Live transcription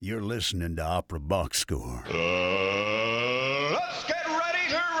You're listening to Opera Box Score. Let's get ready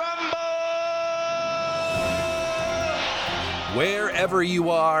to rumble! Wherever you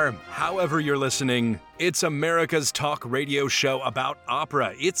are, however you're listening, it's America's talk radio show about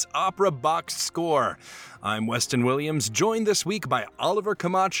opera. It's Opera Box Score. I'm Weston Williams, joined this week by Oliver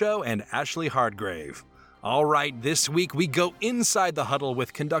Camacho and Ashley Hardgrave. All right, this week we go inside the huddle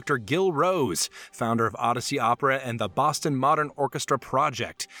with conductor Gil Rose, founder of Odyssey Opera and the Boston Modern Orchestra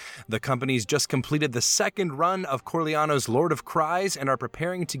Project. The company's just completed the second run of Corigliano's Lord of Cries and are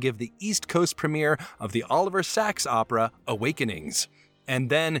preparing to give the East Coast premiere of the Oliver Sacks opera, Awakenings. And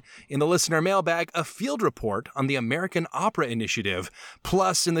then, in the listener mailbag, a field report on the American Opera Initiative.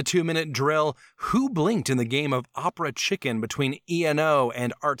 Plus, in the 2-minute drill, who blinked in the game of Opera Chicken between ENO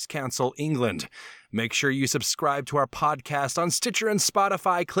and Arts Council England? Make sure you subscribe to our podcast on Stitcher and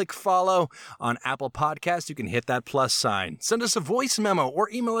Spotify. Click follow. On Apple Podcasts, you can hit that plus sign. Send us a voice memo or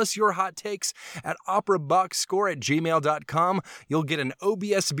email us your hot takes at operaboxscore@gmail.com. You'll get an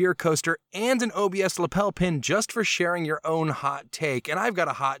OBS beer coaster and an OBS lapel pin just for sharing your own hot take. And I've got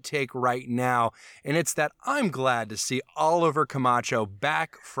a hot take right now, and it's that I'm glad to see Oliver Camacho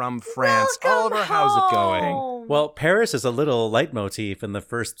back from France. Welcome Oliver, how's it going? home. Well, Paris is a little leitmotif in the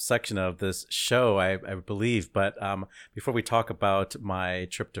first section of this show, I believe. But before we talk about my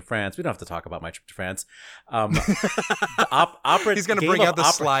trip to France, we don't have to talk about my trip to France. Opera. He's going to bring out the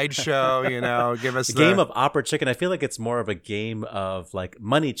slideshow, give us the game of Opera Chicken. I feel like it's more of a game of like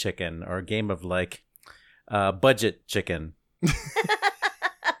Money Chicken or a game of like Budget Chicken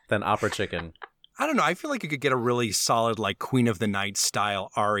than Opera Chicken. I don't know. I feel like you could get a really solid, like, Queen of the Night style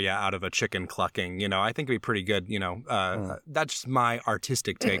aria out of a chicken clucking. I think it'd be pretty good. That's just my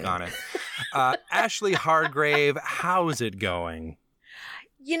artistic take on it. Ashley Hardgrave, how's it going?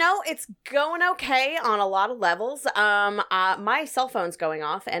 It's going okay on a lot of levels. My cell phone's going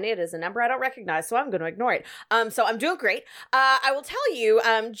off, and it is a number I don't recognize, so I'm going to ignore it. So I'm doing great. I will tell you,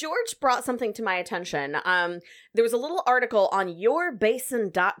 George brought something to my attention. There was a little article on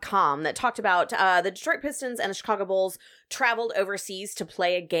yourbasin.com that talked about the Detroit Pistons and the Chicago Bulls traveled overseas to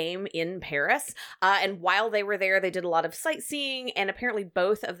play a game in Paris. And while they were there, they did a lot of sightseeing, and apparently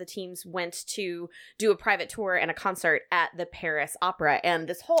both of the teams went to do a private tour and a concert at the Paris Opera. And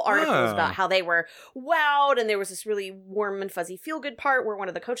this whole article was about how they were wowed, and there was this really warm and fuzzy feel-good part where one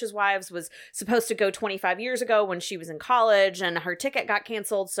of the coaches' wives was supposed to go 25 years ago when she was in college, and her ticket got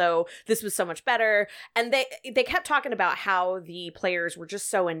canceled, so this was so much better. And they kept talking about how the players were just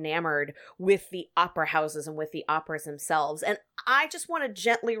so enamored with the opera houses and with the operas themselves. And I just want to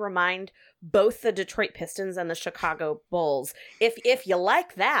gently remind both the Detroit Pistons and the Chicago Bulls, if you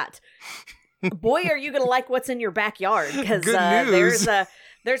like that, boy, are you going to like what's in your backyard, because there's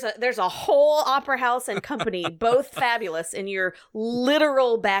a whole opera house and company, both fabulous, in your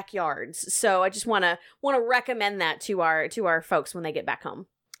literal backyards. So I just want to recommend that to our folks when they get back home.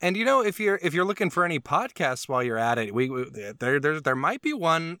 And if you're looking for any podcasts while you're at it, there might be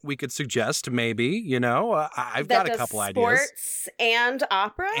one we could suggest. Maybe I've got a couple ideas. Sports and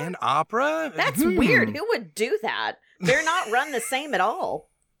opera. And opera. That's weird. Who would do that? They're not run the same at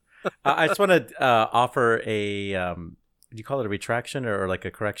all. I just want to offer a. Do you call it a retraction or like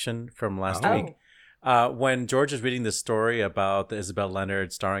a correction from last week? When George was reading the story about the Isabel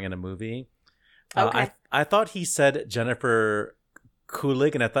Leonard starring in a movie, I thought he said Jennifer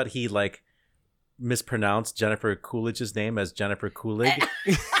Coolidge, and I thought he mispronounced Jennifer Coolidge's name as Jennifer Coolidge.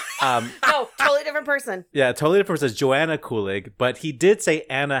 No, totally different person. Yeah, totally different person. It's Joanna Coolidge, but he did say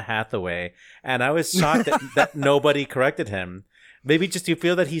Anna Hathaway, and I was shocked that nobody corrected him. Maybe just you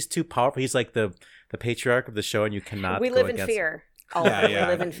feel that he's too powerful. He's like the patriarch of the show, and you cannot. We live in fear. We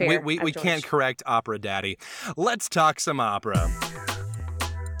live in fear. We can't correct Opera Daddy. Let's talk some opera.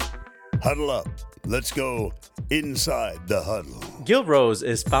 Huddle up. Let's go inside the huddle. Gil Rose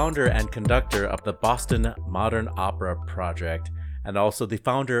is founder and conductor of the Boston Modern Opera Project, and also the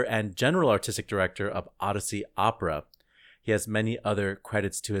founder and general artistic director of Odyssey Opera. He has many other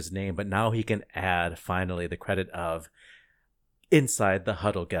credits to his name, but now he can add, finally, the credit of Inside the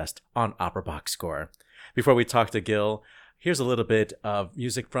Huddle guest on Opera Box Score. Before we talk to Gil, here's a little bit of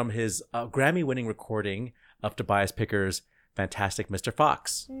music from his Grammy-winning recording of Tobias Picker's Fantastic Mr.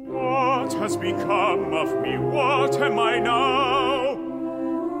 Fox. What has become of me? What am I now?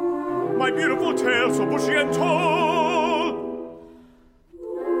 My beautiful tail so bushy and tall,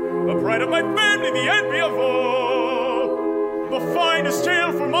 the pride of my family, the envy of all, the finest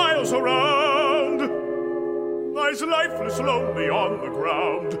tail for miles around, lies lifeless, lonely on the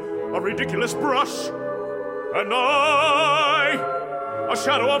ground, a ridiculous brush, and I, a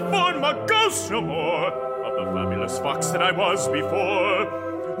shadow of form, a ghost no more, of the fabulous fox that I was before.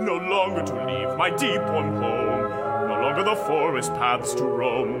 longer to leave my deep warm home, no longer the forest paths to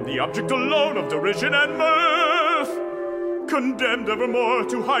roam, the object alone of derision and mirth. Condemned evermore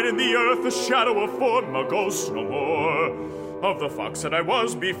to hide in the earth, the shadow of form, a ghost no more of the fox that I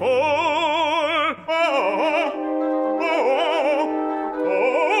was before.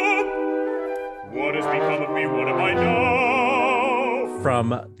 What has become of me? What am I now?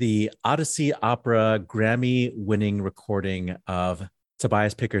 From the Odyssey Opera Grammy-winning recording of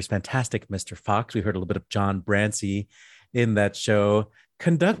Tobias Picker's fantastic Mr. Fox, we heard a little bit of John Brancy in that show,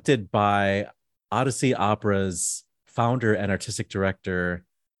 conducted by Odyssey Opera's founder and artistic director,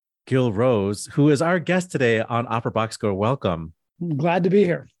 Gil Rose, who is our guest today on Opera Box Score. Welcome. I'm glad to be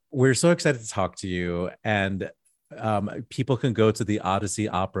here. We're so excited to talk to you. And people can go to the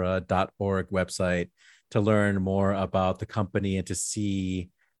odysseyopera.org website to learn more about the company and to see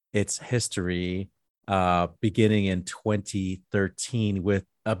its history, beginning in 2013 with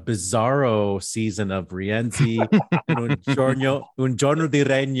a bizarro season of Rienzi, Un Giorno di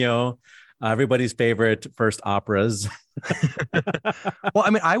Regno, everybody's favorite first operas. Well, I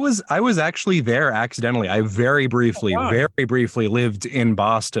mean, I was actually there accidentally. I very briefly lived in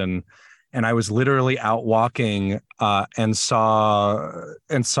Boston, and I was literally out walking and saw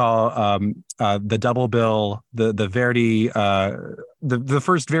the double bill, the Verdi, the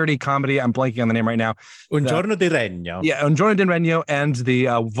first Verdi comedy. I'm blanking on the name right now. Un Giorno di Regno. Yeah, Un Giorno di Regno, and the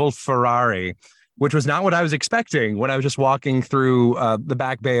Wolf Ferrari, which was not what I was expecting when I was just walking through the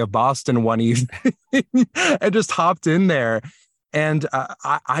Back Bay of Boston one evening. I just hopped in there. And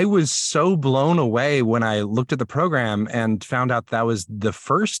I was so blown away when I looked at the program and found out that was the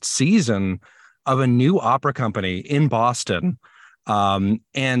first season of a new opera company in Boston.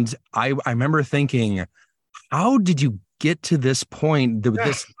 And I remember thinking, how did you get to this point,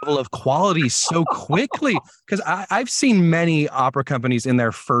 this level of quality so quickly? Because I've seen many opera companies in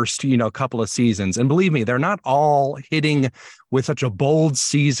their first, couple of seasons. And believe me, they're not all hitting with such a bold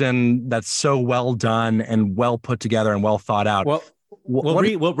season that's so well done and well put together and well thought out. Well,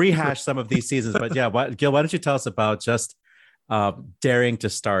 we'll rehash some of these seasons, but yeah, Gil, why don't you tell us about just daring to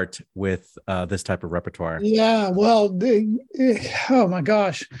start with this type of repertoire? Yeah, well, oh my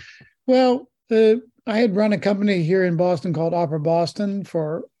gosh. Well, I had run a company here in Boston called Opera Boston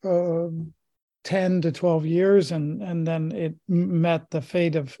for 10 to 12 years, and then it met the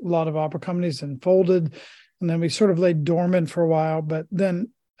fate of a lot of opera companies and folded, and then we sort of lay dormant for a while. But then,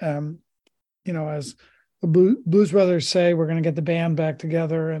 as the Blues Brothers say, we're going to get the band back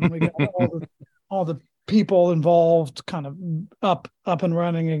together, and we got all the people involved kind of up and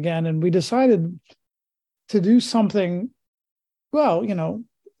running again, and we decided to do something, well,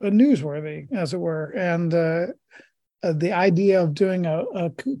 newsworthy, as it were, and the idea of doing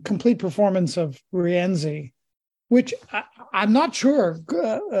a complete performance of Rienzi, which I'm not sure,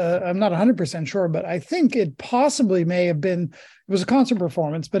 I'm not 100% sure, but I think it possibly may have been, it was a concert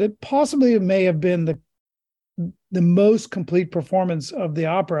performance, but it possibly may have been the most complete performance of the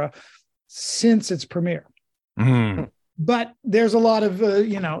opera since its premiere. Mm. But there's a lot of,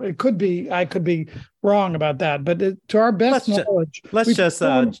 it could be, I could be wrong about that, but to our best knowledge, let's just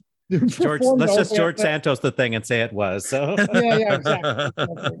George Santos the thing and say it was. So yeah, exactly.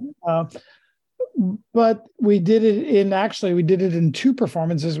 But we did it in two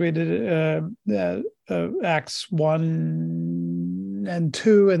performances. We did acts 1 and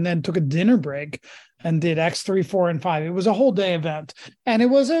 2, and then took a dinner break and did acts 3, 4, and 5. It was a whole day event, and it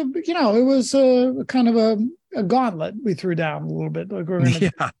was a kind of a gauntlet we threw down a little bit. Like we're going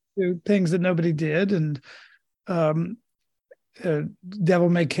to do things that nobody did, and devil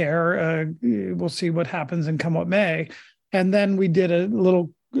may care. We'll see what happens and come what may. And then we did a little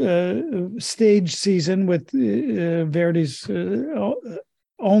stage season with Verdi's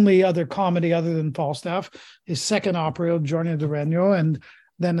only other comedy other than Falstaff, his second opera, Giorno di Regno, and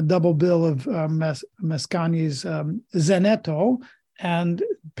then a double bill of Mascagni's Zenetto, and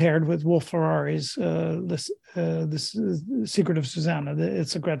paired with Wolf Ferrari's The Secret of Susanna, Il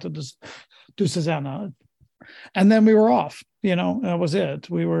Segreto di Susanna. And then we were off, that was it.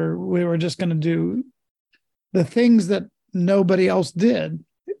 We were just going to do the things that nobody else did,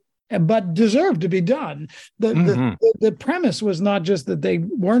 but deserved to be done. The premise was not just that they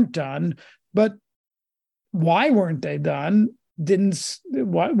weren't done, but why weren't they done?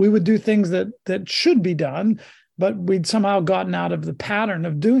 We would do things that should be done, but we'd somehow gotten out of the pattern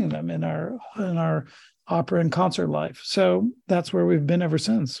of doing them in our opera and concert life. So that's where we've been ever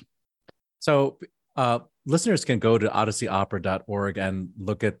since. So listeners can go to odysseyopera.org and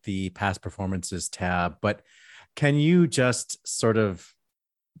look at the past performances tab, but can you just sort of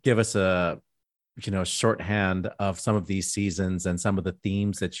give us shorthand of some of these seasons and some of the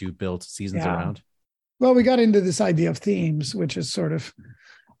themes that you built seasons around? Well, we got into this idea of themes, which has sort of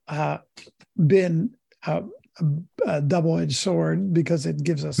been a double-edged sword because it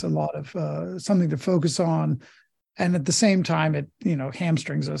gives us a lot of something to focus on. And at the same time, it,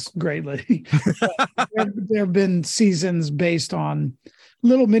 hamstrings us greatly. there have been seasons based on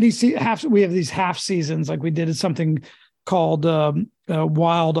little mini half. We have these half seasons, like we did something called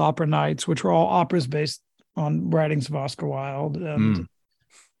Wilde Opera Nights, which were all operas based on writings of Oscar Wilde. And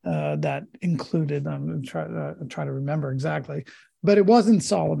that included, I'm trying to remember exactly, but it wasn't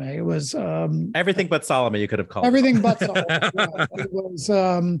Salome. It was Everything But Salome, you could have called Everything it. But Salome. Yeah. It was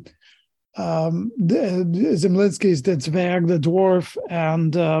Zemlinsky's Der Zwerg, the dwarf,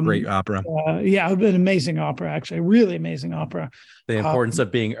 and great opera. An amazing opera, actually, a really amazing opera. The importance of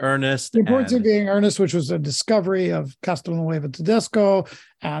being earnest. The importance of being earnest, which was a discovery of Castelnuovo Tedesco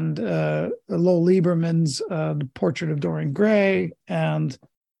and Lowell Lieberman's The Portrait of Dorian Gray, and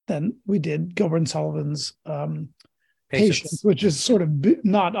then we did Gilbert and Sullivan's Patience, which is sort of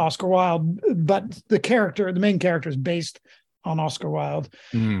not Oscar Wilde, but the main character is based on Oscar Wilde.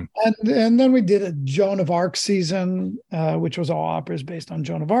 And then we did a Joan of Arc season, which was all operas based on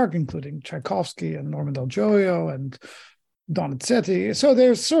Joan of Arc, including Tchaikovsky and Norma del Gioio and Donizetti. So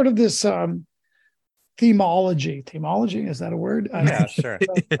there's sort of this themology. Themology, is that a word? Yeah, sure.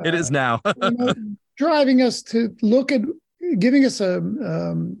 It is now. Driving us to look at, giving us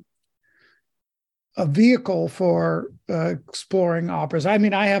a vehicle for exploring operas. I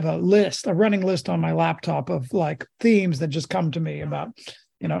mean, I have a running list on my laptop of like themes that just come to me about,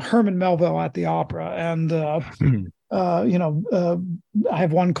 Herman Melville at the opera. And, I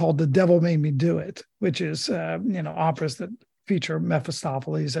have one called The Devil Made Me Do It, which is, operas that feature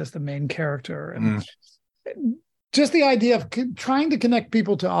Mephistopheles as the main character. And just the idea of trying to connect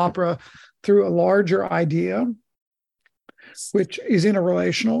people to opera through a larger idea, which is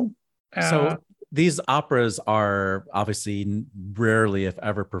interrelational. So these operas are obviously rarely, if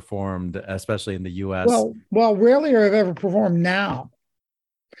ever, performed, especially in the U.S. Well, rarely are ever performed now.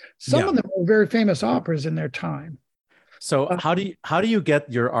 Some of them were very famous operas in their time. So how do you get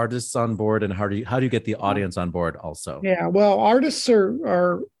your artists on board, and how do you get the audience on board also? Yeah, well, artists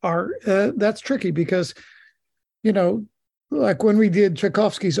are that's tricky because, like when we did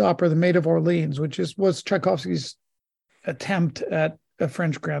Tchaikovsky's opera, The Maid of Orleans, which was Tchaikovsky's attempt at a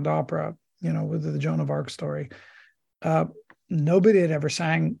French grand opera, with the Joan of Arc story. Nobody had ever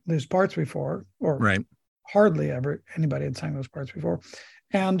sang those parts before, or hardly ever anybody had sang those parts before.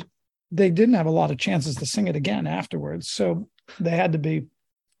 And they didn't have a lot of chances to sing it again afterwards. So they had to be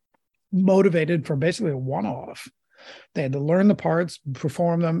motivated for basically a one-off. They had to learn the parts,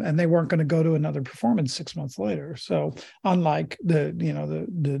 perform them, and they weren't going to go to another performance 6 months later. So unlike the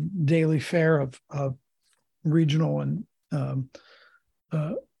daily fare of regional and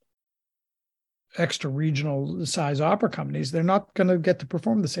extra regional size opera companies, they're not going to get to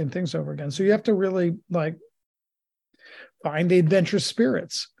perform the same things over again. So you have to really find the adventurous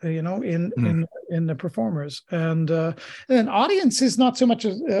spirits, in the performers, and audience is not so much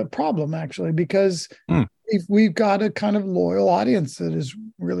a problem actually, because we've got a kind of loyal audience that is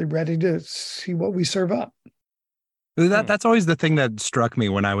really ready to see what we serve up. That's always the thing that struck me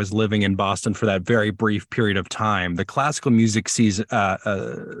when I was living in Boston for that very brief period of time. The classical music season,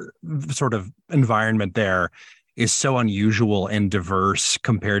 sort of environment there is so unusual and diverse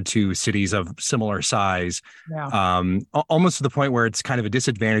compared to cities of similar size. Yeah. Almost to the point where it's kind of a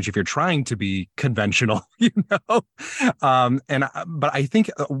disadvantage if you're trying to be conventional, But I think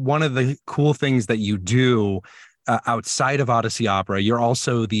one of the cool things that you do outside of Odyssey Opera, you're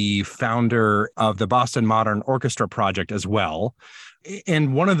also the founder of the Boston Modern Orchestra Project as well.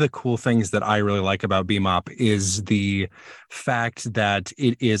 And one of the cool things that I really like about BMOP is the fact that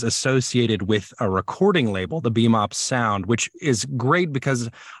it is associated with a recording label, the BMOP Sound, which is great because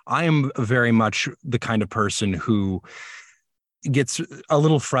I am very much the kind of person who gets a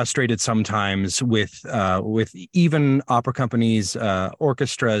little frustrated sometimes with even opera companies,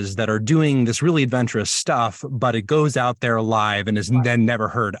 orchestras that are doing this really adventurous stuff, but it goes out there live and is then never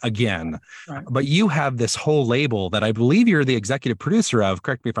heard again. Right. But you have this whole label that I believe you're the executive producer of,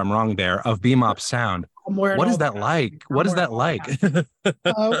 correct me if I'm wrong there, of BMOP Sound. What is that like? What is that like?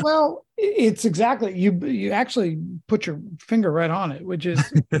 Well, it's exactly, you actually put your finger right on it, which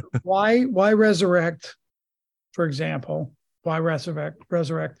is why resurrect, for example, why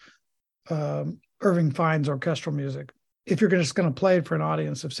resurrect Irving Fine's orchestral music if you're just going to play it for an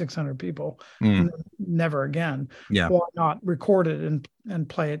audience of 600 people? Never again. Yeah. Why not record it and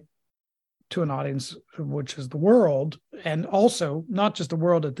play it to an audience, which is the world, and also not just the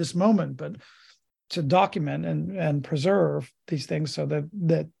world at this moment, but document and preserve these things so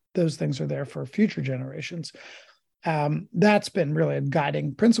that those things are there for future generations. That's been really a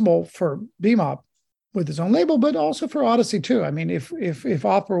guiding principle for BMOP with his own label, but also for Odyssey too. I mean, if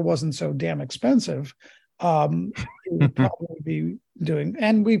opera wasn't so damn expensive, we would probably be doing,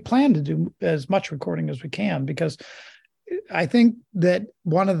 and we plan to do as much recording as we can, because I think that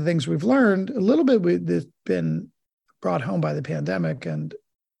one of the things we've learned a little bit that's been brought home by the pandemic, and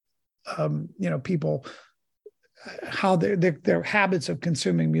people, how their habits of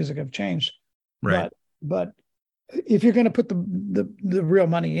consuming music have changed. Right. But if you're going to put the real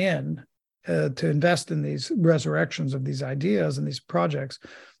money in to invest in these resurrections of these ideas and these projects,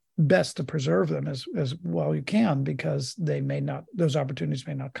 best to preserve them as well you can, because those opportunities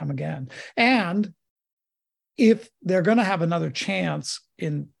may not come again. And if they're going to have another chance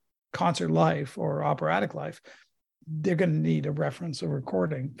in concert life or operatic life, they're going to need a reference, a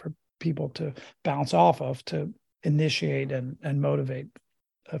recording for people to bounce off of, to initiate and motivate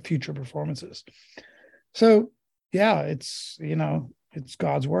future performances. So yeah, it's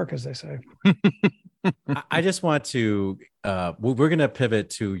God's work, as they say. I just want to, we're going to pivot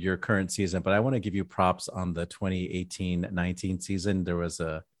to your current season, but I want to give you props on the 2018-19 season. There was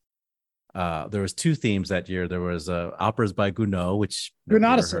two themes that year. There was operas by Gounod, which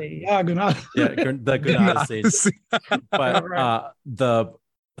Gounod, the Gounod. But the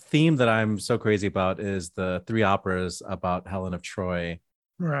theme that I'm so crazy about is the three operas about Helen of Troy.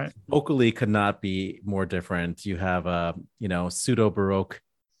 Right. Vocally could not be more different. You have pseudo Baroque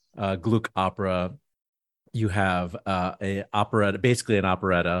Gluck opera. You have a operetta, basically an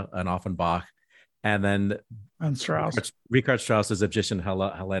operetta, an Offenbach, and then Strauss. Richard Strauss's Egyptian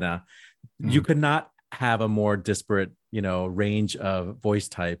Helena. You could not have a more disparate, range of voice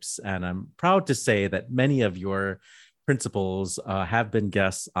types. And I'm proud to say that many of your principals have been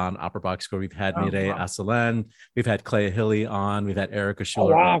guests on Opera Box Score. We've had Mireille Asselin, we've had Clay Hilly on, we've had Erica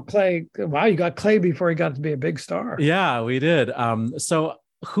Schuller. Oh, wow, Clay! Wow, you got Clay before he got to be a big star. Yeah, we did. So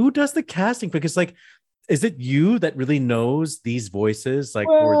who does the casting? Because is it you that really knows these voices?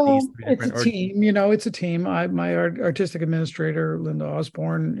 For these three different, it's a team. It's a team. My artistic administrator, Linda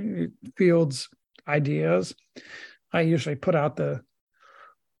Osborne, fields ideas. I usually put out the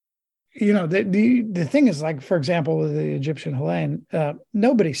thing is, for example, with the Egyptian Helene,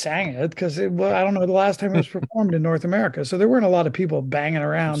 nobody sang it because I don't know the last time it was performed in North America. So there weren't a lot of people banging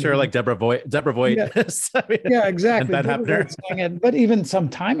around. Sure, like Deborah Voigt. Yeah, exactly. And Ben Hapner. Sang it, but even some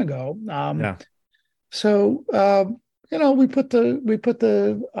time ago. So we put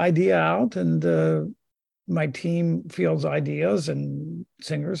the idea out, and my team fields ideas and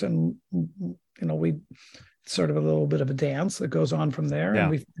singers, and we sort of a little bit of a dance that goes on from there. Yeah. And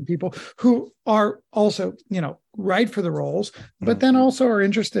we find people who are also, right for the roles, but then also are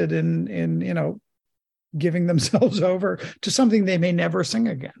interested in giving themselves over to something they may never sing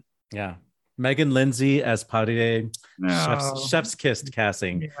again. Yeah. Megan Lindsay as Paride, chef's kiss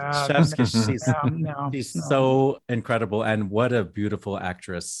casting. Yeah, chef's kiss. She's so incredible, and what a beautiful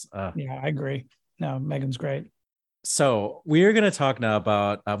actress. Yeah, I agree. No, Megan's great. So we're going to talk now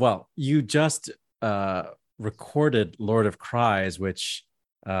about, you just recorded Lord of Cries, which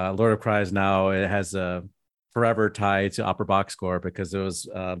Lord of Cries now it has a forever tie to Opera Box Score, because it was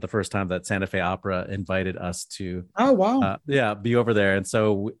the first time that Santa Fe Opera invited us to be over there. And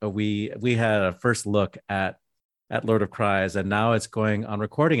so we had a first look at Lord of Cries, and now it's going on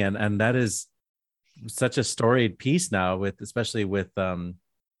recording, and that is such a storied piece now, especially with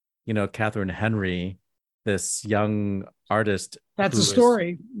Catherine Henry, this young artist. That's a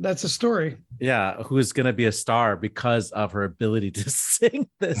story. Yeah, who's going to be a star because of her ability to sing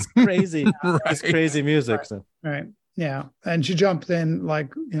this crazy, this crazy music. Right. So. Right. Yeah, and she jumped in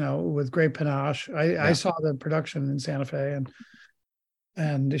with great panache. I saw the production in Santa Fe,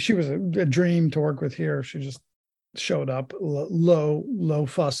 and she was a dream to work with here. She just showed up, low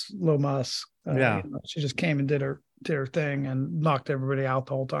fuss, low muss. She just came and did her thing and knocked everybody out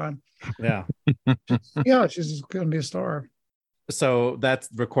the whole time. Yeah. She's going to be a star. So that's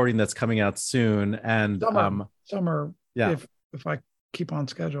recording that's coming out soon, and summer. Yeah, if I keep on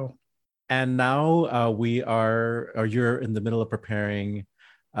schedule. And now you're in the middle of preparing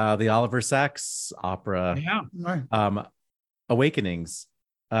the Oliver Sacks opera. Yeah, right. Awakenings.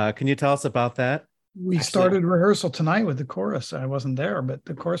 Can you tell us about that? We started rehearsal tonight with the chorus. I wasn't there, but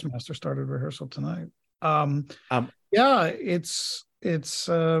the chorus master started rehearsal tonight. It's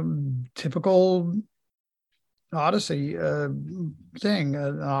typical Odyssey thing,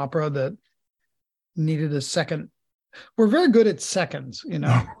 an opera that needed a second. We're very good at seconds,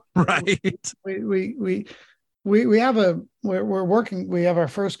 Right. We we have we're working. We have our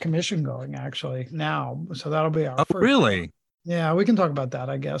first commission going actually now, so that'll be our first. Really? Yeah, we can talk about that.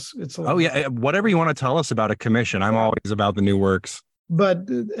 I guess it's a little Whatever you want to tell us about a commission. I'm always about the new works. But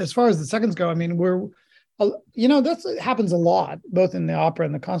as far as the seconds go, I mean, that happens a lot, both in the opera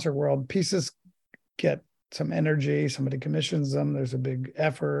and the concert world. Pieces get some energy, somebody commissions them, there's a big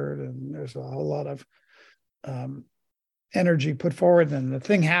effort, and there's a whole lot of energy put forward, and the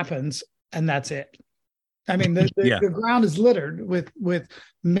thing happens, and that's it. I mean, the ground is littered with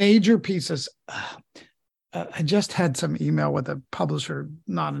major pieces. I just had some email with a publisher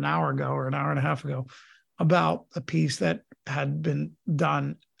not an hour ago or an hour and a half ago about a piece that had been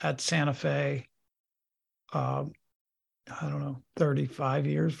done at Santa Fe, I don't know, 35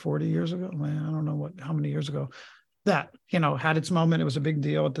 years, 40 years ago. I don't know how many years ago, that, had its moment. It was a big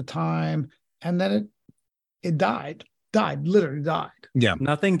deal at the time. And then it literally died. Yeah.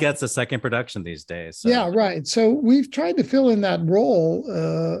 Nothing gets a second production these days. So. Yeah, right. So we've tried to fill in that role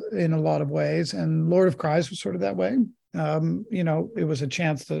in a lot of ways. And Lord of Cries was sort of that way. It was a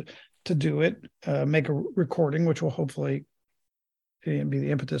chance to do it, make a recording, which will hopefully be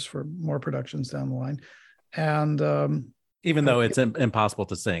the impetus for more productions down the line. And even though it's impossible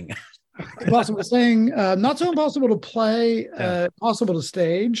to sing. Impossible to sing, not so impossible to play, possible to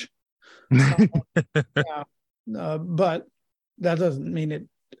stage. But that doesn't mean it.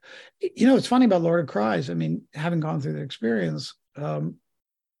 It's funny about Lord of Cries. I mean, having gone through the experience,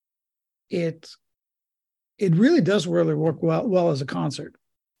 it really does really work well as a concert.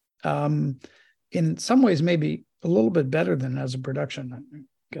 In some ways, maybe a little bit better than as a production. I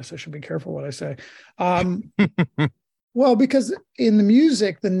guess I should be careful what I say. Well, because in the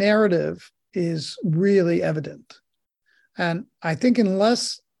music, the narrative is really evident. And I think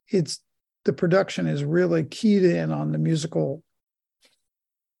unless the production is really keyed in on the musical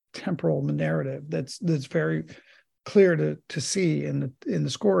temporal narrative that's very clear to see in the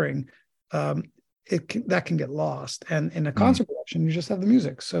scoring, that can get lost. And in a concert production, you just have the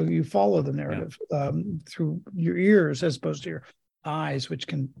music, so you follow the narrative through your ears as opposed to your eyes, which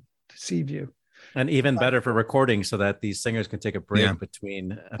can deceive you. And even better for recording, so that these singers can take a break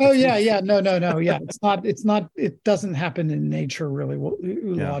between. No, yeah, it's not. It doesn't happen in nature really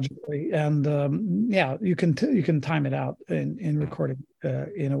logically, and you can time it out in recording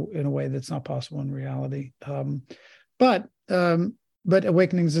in a way that's not possible in reality. But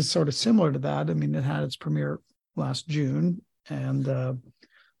Awakenings is sort of similar to that. I mean, it had its premiere last June, and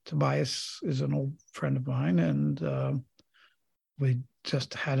Tobias is an old friend of mine, and we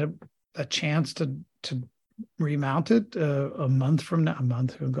just had a chance to remount it a month from now. A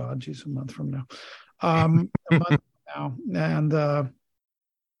month from now. A month from now,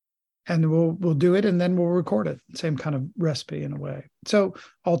 and we'll do it, and then we'll record it. Same kind of recipe in a way. So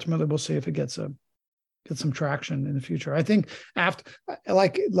ultimately, we'll see if it gets some traction in the future. I think after,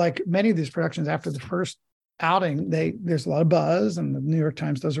 like many of these productions, after the first outing, there's a lot of buzz, and the New York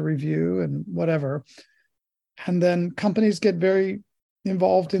Times does a review and whatever, and then companies get very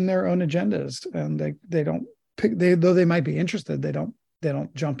involved in their own agendas, and they don't pick. Though they might be interested, they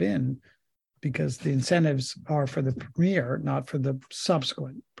don't jump in, because the incentives are for the premiere, not for the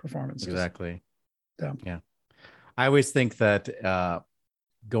subsequent performances. Exactly. Yeah. I always think that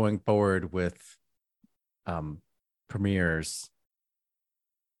going forward with premieres,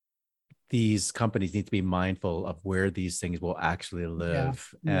 these companies need to be mindful of where these things will actually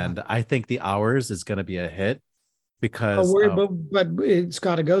live. Yeah. And I think the Hours is going to be a hit, because but it's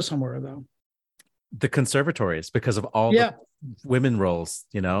got to go somewhere though. The conservatories, because of all the women roles,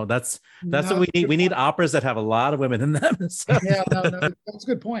 that's what we need. We need operas that have a lot of women in them. So. Yeah, no, that's a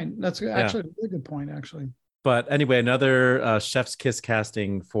good point. That's actually a really good point, actually. But anyway, another chef's kiss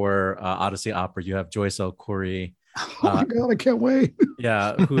casting for Odyssey Opera. You have Joyce El-Khoury. Oh my God, I can't wait.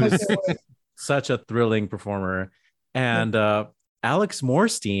 Yeah, who's such a thrilling performer. And Alex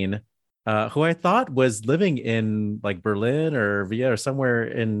Morstein, who I thought was living in like Berlin or Vienna or somewhere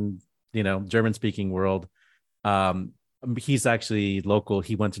in, German-speaking world. He's actually local.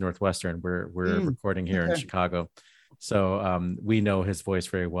 He went to Northwestern. We're recording here in Chicago. So we know his voice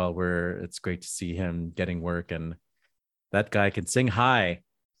very well, where it's great to see him getting work, and that guy can sing high.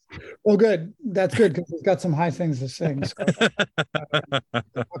 Well, good. That's good, because he's got some high things to sing. So,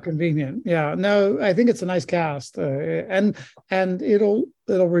 how convenient. Yeah, no, I think it's a nice cast, and it'll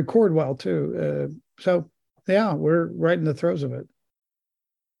record well too. So yeah, we're right in the throes of it.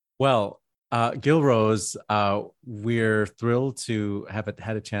 Well, Gil Rose, we're thrilled to have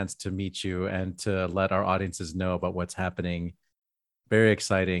had a chance to meet you and to let our audiences know about what's happening. Very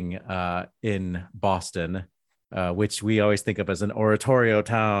exciting in Boston. which we always think of as an oratorio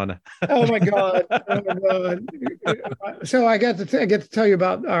town. Oh my God! Oh my God! So I get to tell you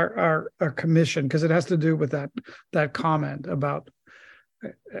about our commission, because it has to do with that comment about.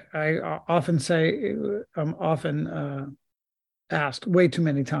 I often say, I'm often asked way too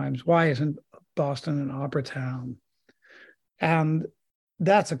many times, why isn't Boston an opera town? And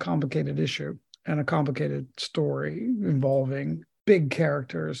that's a complicated issue and a complicated story involving big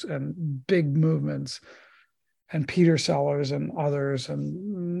characters and big movements, and Peter Sellers and others,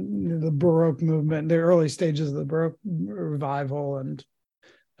 and the Baroque movement, the early stages of the Baroque revival, and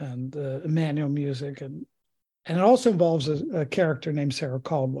Emmanuel music, and it also involves a character named Sarah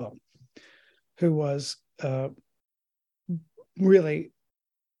Caldwell, who was really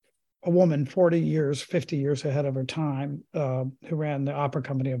a woman 40 years, 50 years ahead of her time, who ran the Opera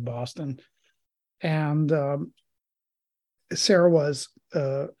Company of Boston. And Sarah was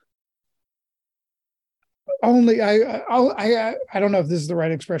only, I don't know if this is the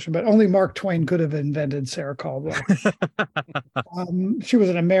right expression, but only Mark Twain could have invented Sarah Caldwell. She was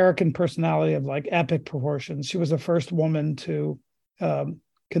an American personality of like epic proportions. She was the first woman to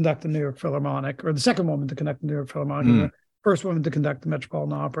conduct the New York Philharmonic, or the second woman to conduct the New York Philharmonic, the first woman to conduct the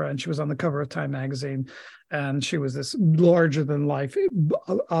Metropolitan Opera. And she was on the cover of Time magazine. And she was this larger than life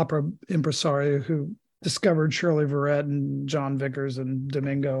opera impresario who discovered Shirley Verrett and John Vickers and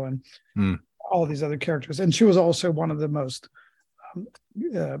Domingo and all these other characters. And she was also one of the most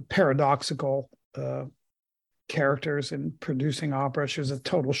paradoxical characters in producing opera. She was a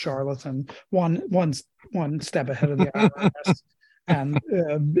total charlatan, one step ahead of the IRS, and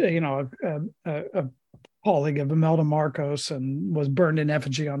a colleague of Imelda Marcos, and was burned in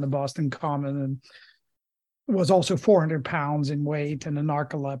effigy on the Boston Common, and was also 400 pounds in weight and a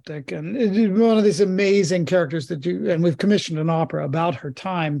narcoleptic, and one of these amazing characters and we've commissioned an opera about her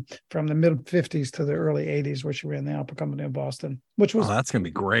time from the mid 50s to the early 80s, where she ran the Opera Company of Boston, which was that's going to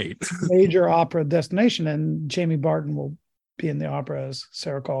be great. Major opera destination. And Jamie Barton will be in the opera as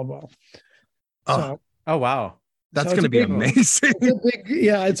Sarah Caldwell. Oh wow. That's going to be amazing.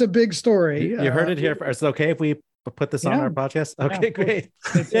 It's a big story. You heard it here. Is it okay if we put this on our podcast? Okay, great.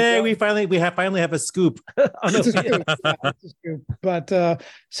 We finally have a scoop. It's a scoop. It's a scoop. But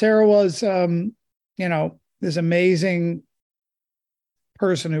Sarah was, this amazing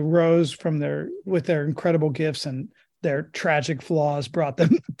person who rose from with their incredible gifts and their tragic flaws, brought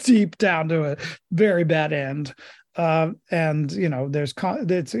them deep down to a very bad end. It's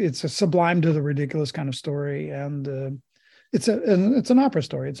a sublime to the ridiculous kind of story, and it's an opera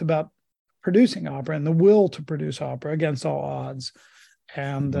story. It's about producing opera and the will to produce opera against all odds,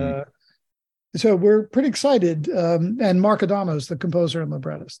 and so we're pretty excited. And Mark Adamo is the composer and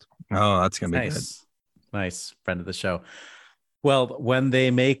librettist. Oh, that's gonna be nice. Nice friend of the show. Well, when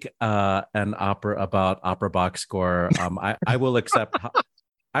they make an opera about opera box score, I will accept.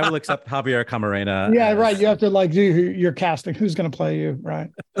 I will accept Javier Camarena. Yeah, right. You have to do your casting. Who's going to play you, right?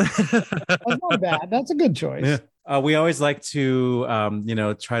 That's not bad. That's a good choice. Yeah. We always like to,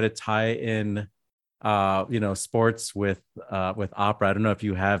 try to tie in, sports with opera. I don't know if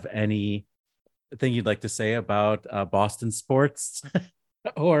you have anything you'd like to say about Boston sports,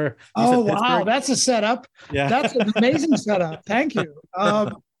 or wow, that's a setup. Yeah, that's an amazing setup. Thank you.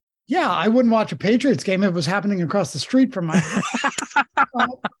 Yeah, I wouldn't watch a Patriots game if it was happening across the street from my house.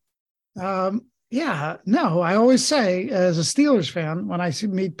 I always say, as a Steelers fan, when I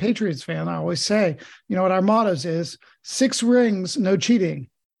meet Patriots fan, I always say, what our motto is: 6 rings, no cheating.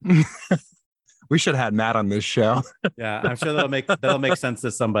 We should have had Matt on this show. Yeah, I'm sure that'll make sense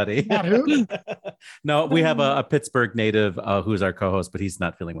to somebody. Matt who? No, we have a Pittsburgh native who's our co-host, but he's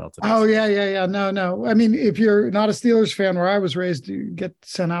not feeling well today. Oh, yeah. No. I mean, if you're not a Steelers fan, where I was raised, you get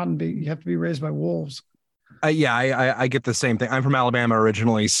sent out and you have to be raised by wolves. I get the same thing. I'm from Alabama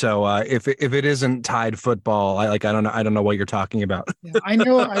originally, so if it isn't Tide football, I don't know what you're talking about. Yeah, I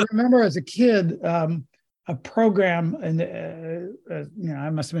know. I remember as a kid, a program, and I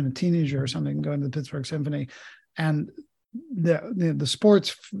must have been a teenager or something, going to the Pittsburgh Symphony, and the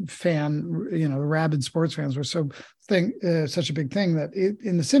sports fan, the rabid sports fans were such a big thing that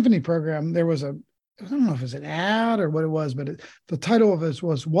in the symphony program there was I don't know if it was an ad or what it was, but the title of it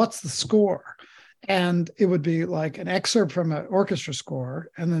was "What's the Score?" And it would be like an excerpt from an orchestra score,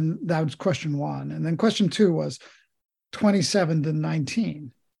 and then that was question 1, and then question 2 was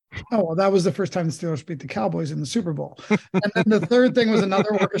 27-19. Oh, well, that was the first time the Steelers beat the Cowboys in the Super Bowl. And then the third thing was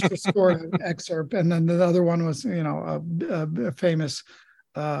another orchestra score excerpt. And then the other one was, a famous,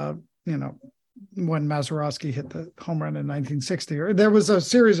 when Mazeroski hit the home run in 1960. Or there was a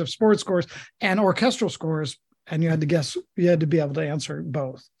series of sports scores and orchestral scores, and you had to be able to answer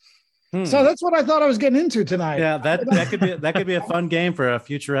both. So that's what I thought I was getting into tonight. Yeah, that could be a fun game for a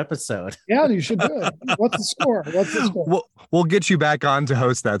future episode. Yeah, you should do it. What's the score? We'll get you back on to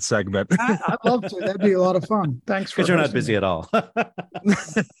host that segment. I'd love to. That'd be a lot of fun. Thanks for Because you're not hosting busy me. at all.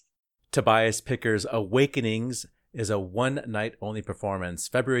 Tobias Picker's Awakenings is a one-night only performance,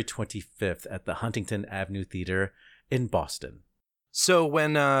 February 25th at the Huntington Avenue Theater in Boston. So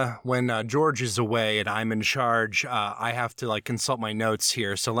when George is away and I'm in charge, I have to consult my notes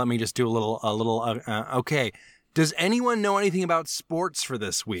here. So let me just do a little. Okay, does anyone know anything about sports for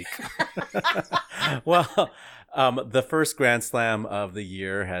this week? Well, the first Grand Slam of the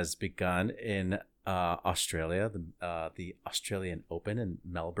year has begun in Australia, the Australian Open in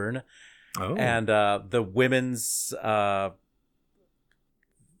Melbourne, and the women's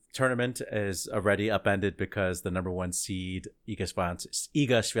tournament is already upended because the number one seed Iga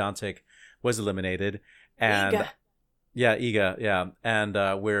Swiatek was eliminated, and Iga,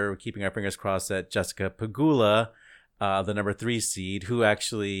 and we're keeping our fingers crossed that Jessica Pegula, the number 3 seed, who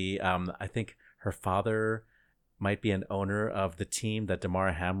actually I think her father might be an owner of the team that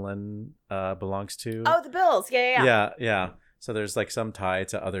Damar Hamlin belongs to. Oh, the Bills. Yeah. So there's some tie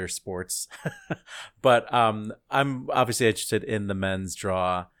to other sports, but I'm obviously interested in the men's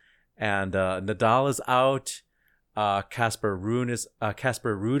draw. And Nadal is out. Casper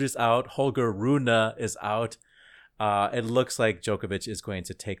Ruud is out. Holger Rune is out. It looks like Djokovic is going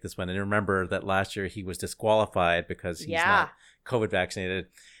to take this one. And remember that last year he was disqualified because he's not COVID vaccinated.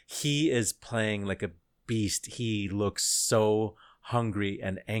 He is playing like a beast. He looks so hungry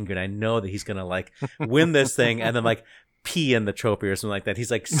and angry. And I know that he's going to win this thing and then pee in the trophy or something like that.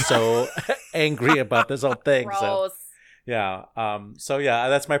 He's so angry about this whole thing. Gross. So. Yeah.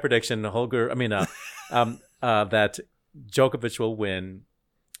 That's my prediction. That Djokovic will win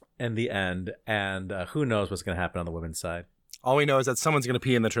in the end, and who knows what's going to happen on the women's side. All we know is that someone's going to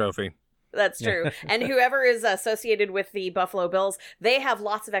pee in the trophy. That's true. And whoever is associated with the Buffalo Bills, they have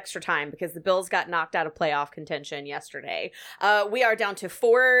lots of extra time because the Bills got knocked out of playoff contention yesterday. We are down to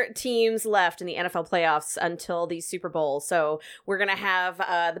 4 teams left in the NFL playoffs until the Super Bowl. So we're going to have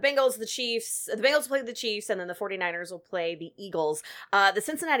the Bengals, the Chiefs. The Bengals play the Chiefs, and then the 49ers will play the Eagles. The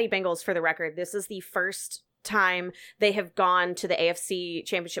Cincinnati Bengals, for the record, this is the first time they have gone to the AFC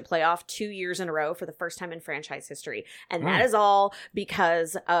Championship playoff 2 years in a row for the first time in franchise history. And that is all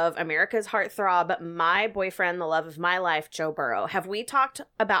because of America's heartthrob, my boyfriend, the love of my life, Joe Burrow. Have we talked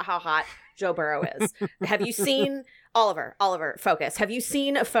about how hot Joe Burrow is? Have you seen Oliver, focus. Have you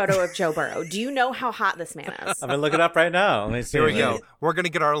seen a photo of Joe Burrow? Do you know how hot this man is? I'm going to look it up right now. Let me see. Here we go. We're going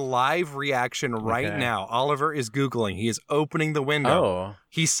to get our live reaction right now. Oliver is Googling. He is opening the window. Oh.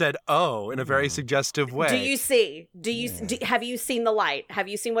 He said, in a very suggestive way. Do you see? Have you seen the light? Have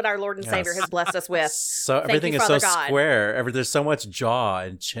you seen what our Lord and Savior has blessed us with? So everything is so square. There's so much jaw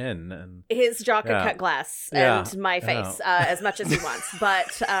and chin. And his jaw could cut glass and my face as much as he wants.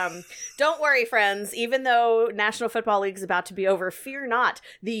 But don't worry, friends. Even though National Football League is about to be over, fear not.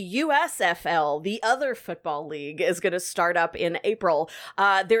 The USFL, the other football league, is going to start up in April.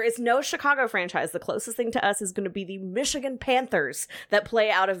 There is no Chicago franchise. The closest thing to us is going to be the Michigan Panthers that play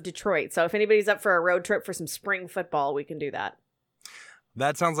out of Detroit. So if anybody's up for a road trip for some spring football, we can do that.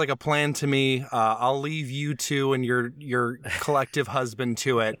 That sounds like a plan to me. I'll leave you two and your collective husband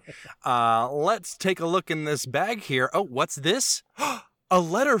to it. Let's take a look in this bag here. Oh, what's this? A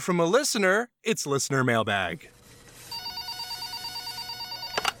letter from a listener. It's Listener Mailbag.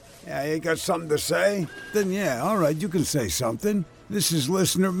 Yeah, you got something to say? Then yeah, all right, you can say something. This is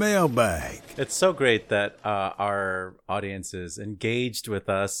Listener Mailbag. It's so great that our audience is engaged with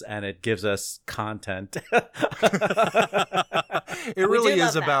us and it gives us content. It really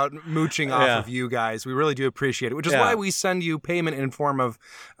is about mooching off of you guys. We really do appreciate it, which is why we send you payment in form of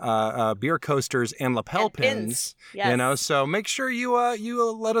beer coasters and lapel pins. Yes. So make sure you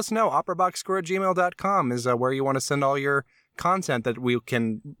let us know. operaboxscore@gmail.com is where you want to send all your content that we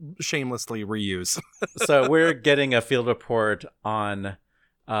can shamelessly reuse. So we're getting a field report on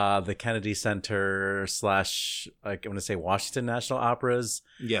the Kennedy Center / I want to say Washington National Opera's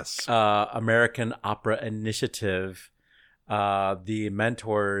American Opera Initiative. The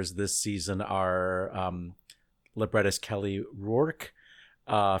mentors this season are librettist Kelly Rourke,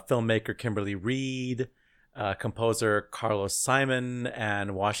 filmmaker Kimberly Reed, composer Carlos Simon,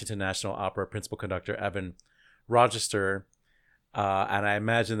 and Washington National Opera principal conductor Evan Rochester. And I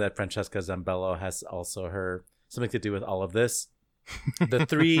imagine that Francesca Zambello has also something to do with all of this. The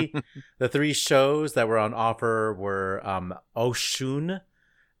three shows that were on offer were Oshun,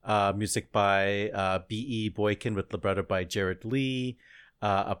 music by B.E. Boykin with libretto by Jared Lee,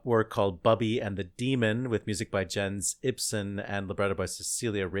 a work called Bubby and the Demon with music by Jens Ibsen and libretto by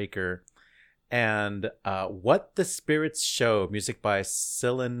Cecilia Raker. And What the Spirits Show, music by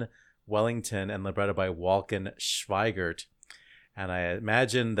Cylon Wellington and libretto by Walken Schweigert. And I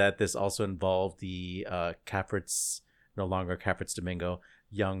imagine that this also involved the Cafritz, no longer Cafritz Domingo,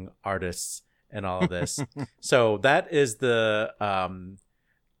 young artists and all of this. So that is the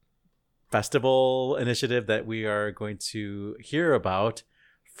festival initiative that we are going to hear about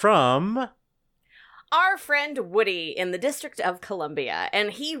from our friend Woody in the District of Columbia,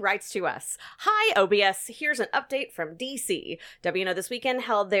 and he writes to us, "Hi, OBS. Here's an update from DC. WNO this weekend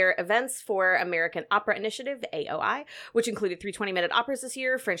held their events for American Opera Initiative, AOI, which included 3 20-minute operas this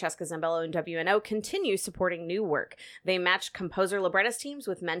year. Francesca Zambello and WNO continue supporting new work. They matched composer librettist teams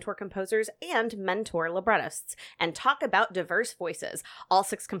with mentor composers and mentor librettists, and talk about diverse voices. All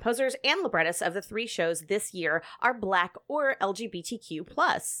 6 composers and librettists of the 3 shows this year are Black or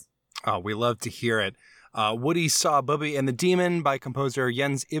LGBTQ+. Oh, we love to hear it. Woody saw Bubby and the Demon by composer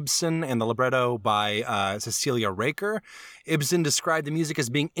Jens Ibsen and the libretto by Cecilia Raker. Ibsen described the music as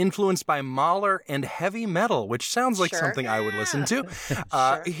being influenced by Mahler and heavy metal, which sounds like something I would listen to.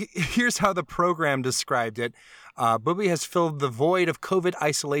 Here's how the program described it. Bubby has filled the void of COVID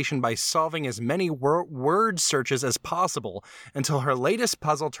isolation by solving as many word searches as possible until her latest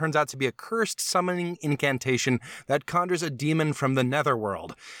puzzle turns out to be a cursed summoning incantation that conjures a demon from the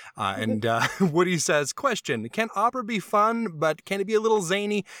netherworld. And Woody says, question, can opera be fun, but can it be a little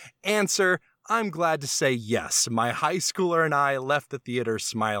zany? Answer, I'm glad to say yes. My high schooler and I left the theater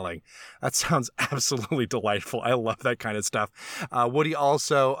smiling. That sounds absolutely delightful. I love that kind of stuff. Woody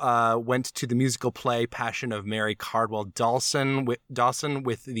also went to the musical play Passion of Mary Cardwell Dawson with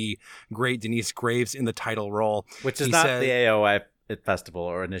the great Denise Graves in the title role. Which is the AOI festival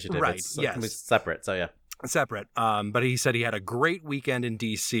or initiative. Right, it's separate, so yeah. Separate. But he said he had a great weekend in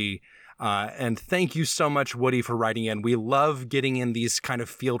D.C., and thank you so much, Woody, for writing in. We love getting in these kind of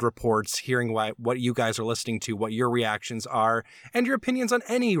field reports, hearing what you guys are listening to, what your reactions are, and your opinions on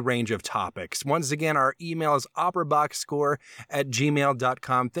any range of topics. Once again, our email is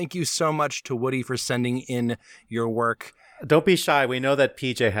operaboxscore@gmail.com. Thank you so much to Woody for sending in your work. Don't be shy. We know that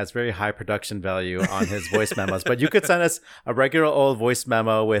PJ has very high production value on his voice memos, but you could send us a regular old voice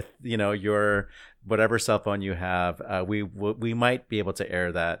memo with, your whatever cell phone you have. We might be able to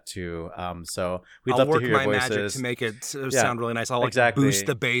air that too. So we'd love to hear your voices. I'll work my magic to make it sound really nice. I'll boost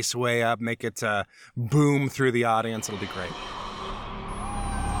the bass way up, make it boom through the audience. It'll be great.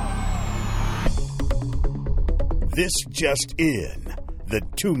 This just in, the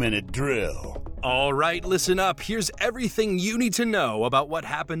 2-minute drill. All right, listen up. Here's everything you need to know about what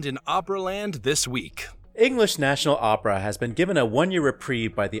happened in Operaland this week. English National Opera has been given a 1-year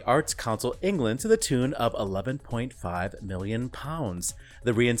reprieve by the Arts Council England to the tune of £11.5 million.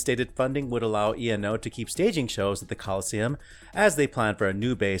 The reinstated funding would allow E&O to keep staging shows at the Coliseum as they plan for a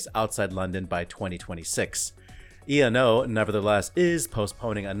new base outside London by 2026. E&O, nevertheless, is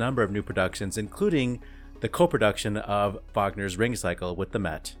postponing a number of new productions, including the co-production of Wagner's Ring Cycle with the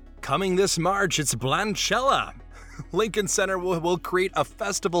Met. Coming this March, it's Blanchella. Lincoln Center will create a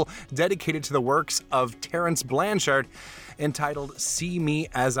festival dedicated to the works of Terence Blanchard entitled See Me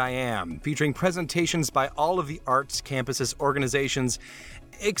As I Am, featuring presentations by all of the arts campus's organizations,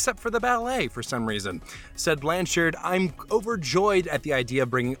 except for the ballet for some reason. Said Blanchard, I'm overjoyed at the idea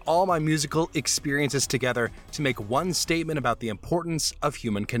of bringing all my musical experiences together to make one statement about the importance of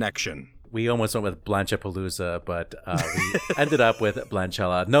human connection. We almost went with Blanchapalooza, but we ended up with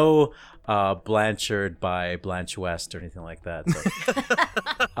Blanchella. No Blanchard by Blanche West or anything like that. So.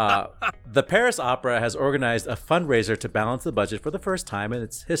 The Paris Opera has organized a fundraiser to balance the budget for the first time in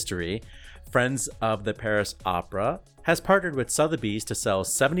its history. Friends of the Paris Opera has partnered with Sotheby's to sell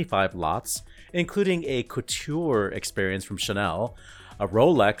 75 lots, including a couture experience from Chanel, a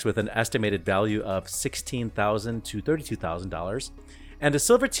Rolex with an estimated value of $16,000 to $32,000, and a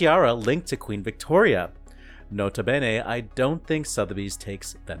silver tiara linked to Queen Victoria. Nota bene, I don't think Sotheby's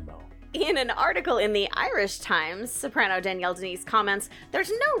takes Venmo. In an article in the Irish Times, soprano Danielle Denise comments, there's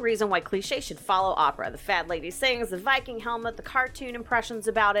no reason why cliche should follow opera. The fat lady sings, the Viking helmet, the cartoon impressions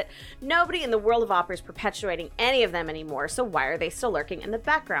about it. Nobody in the world of opera is perpetuating any of them anymore, so why are they still lurking in the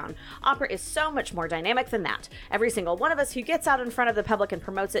background? Opera is so much more dynamic than that. Every single one of us who gets out in front of the public and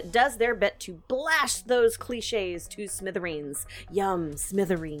promotes it does their bit to blast those cliches to smithereens. Yum,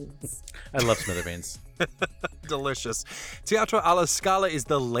 smithereens. I love smithereens. Delicious. Teatro alla Scala is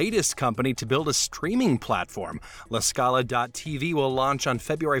the latest company to build a streaming platform. LaScala.tv will launch on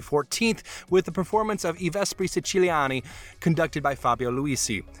February 14th with the performance of I Vespri Siciliani, conducted by Fabio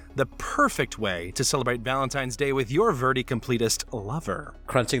Luisi. The perfect way to celebrate Valentine's Day with your Verdi completist lover.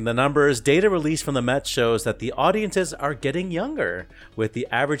 Crunching the numbers, data released from the Met shows that the audiences are getting younger, with the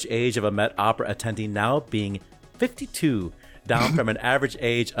average age of a Met Opera attendee now being 52, down from an average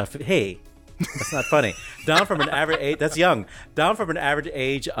age of... Hey, that's not funny. Down from an average age... That's young. Down from an average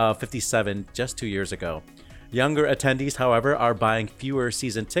age of 57 just 2 years ago. Younger attendees, however, are buying fewer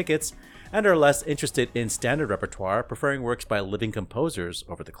season tickets and are less interested in standard repertoire, preferring works by living composers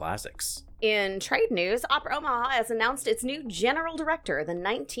over the classics. In trade news, Opera Omaha has announced its new general director, the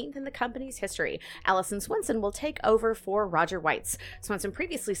 19th in the company's history. Allison Swenson will take over for Roger Weitz. Swenson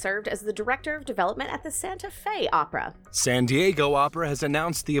previously served as the director of development at the Santa Fe Opera. San Diego Opera has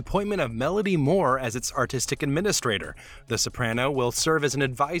announced the appointment of Melody Moore as its artistic administrator. The soprano will serve as an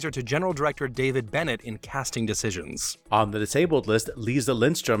advisor to general director David Bennett in casting decisions. On the disabled list, Lisa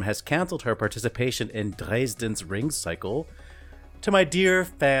Lindstrom has canceled her participation in Dresden's Rings cycle. To my dear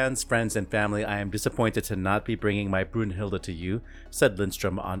fans, friends, and family, I am disappointed to not be bringing my Brunhilde to you, said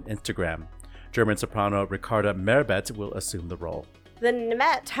Lindstrom on Instagram. German soprano Ricarda Merbet will assume the role. The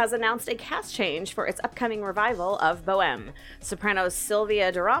Met has announced a cast change for its upcoming revival of Bohème. Sopranos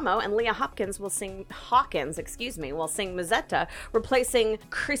Sylvia Duramo and Leah Hawkins will sing Musetta, replacing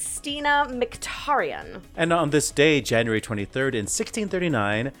Christina Mkhitaryan. And on this day, January 23rd, in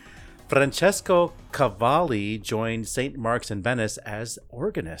 1639, Francesco Cavalli joined St. Mark's in Venice as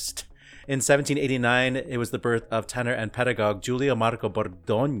organist. In 1789, it was the birth of tenor and pedagogue Giulio Marco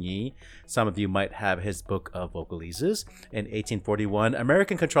Bordogni. Some of you might have his book of vocalises. In 1841,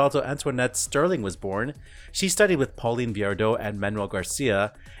 American contralto Antoinette Sterling was born. She studied with Pauline Viardot and Manuel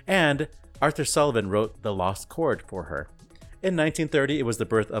Garcia, and Arthur Sullivan wrote The Lost Chord for her. In 1930, it was the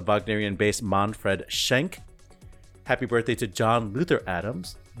birth of Wagnerian bass Manfred Schenk. Happy birthday to John Luther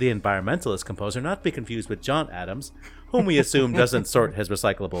Adams, the environmentalist composer, not to be confused with John Adams, whom we assume doesn't sort his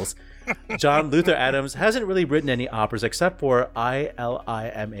recyclables. John Luther Adams hasn't really written any operas except for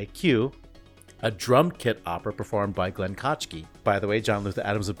ILIMAQ, a drum kit opera performed by Glenn Kotchke. By the way, John Luther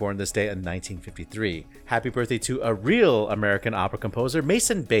Adams was born this day in 1953. Happy birthday to a real American opera composer,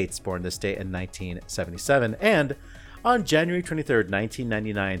 Mason Bates, born this day in 1977. And on January 23rd,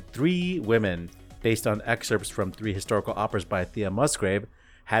 1999, 3 Women, based on excerpts from 3 historical operas by Thea Musgrave,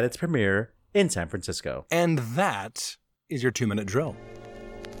 had its premiere in San Francisco. And that is your 2-minute drill.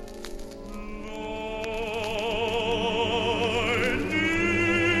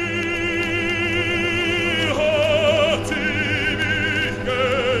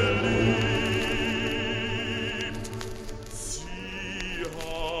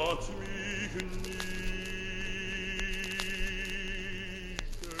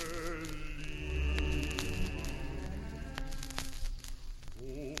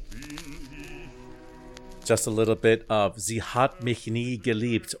 Just a little bit of Sie hat mich nie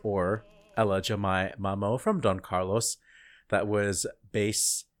geliebt, or Ella Jamai Mamo from Don Carlos. That was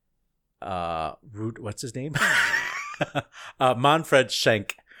bass, what's his name? Manfred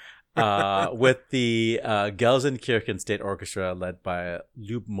Schenk, with the Gelsenkirchen State Orchestra led by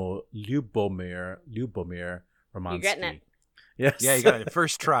Lubomir Romansky. You're getting it. Yes. Yeah, you got it.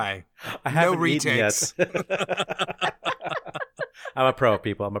 First try. I haven't no eaten retakes. yet. I'm a pro,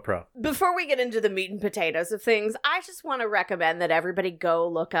 people. I'm a pro. Before we get into the meat and potatoes of things, I just want to recommend that everybody go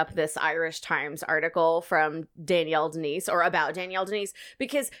look up this Irish Times article from Danielle Denise, or about Danielle Denise,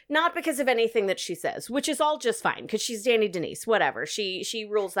 not because of anything that she says, which is all just fine, because she's Danny Denise, whatever. She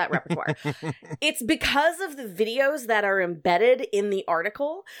rules that repertoire. It's because of the videos that are embedded in the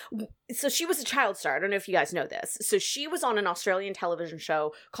article. So she was a child star. I don't know if you guys know this. So she was on an Australian television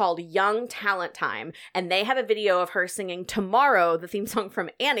show called Young Talent Time, and they have a video of her singing Tomorrow, the theme song from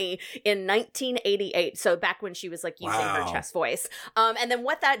Annie, in 1988. So back when she was like using her chest voice. And then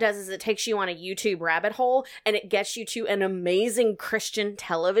what that does is it takes you on a YouTube rabbit hole, and it gets you to an amazing Christian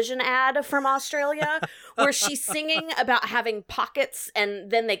television ad from Australia where she's singing about having pockets, and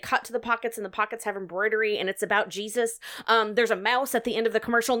then they cut to the pockets, and the pockets have embroidery, and it's about Jesus. There's a mouse at the end of the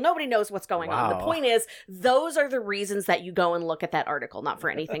commercial. Nobody knows what's going on. The point is, those are the reasons that you go and look at that article, not for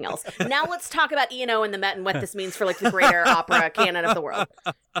anything else. Now let's talk about E&O and the Met and what this means for like the greater opera canon of the world.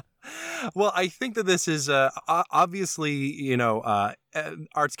 Well, I think that this is obviously,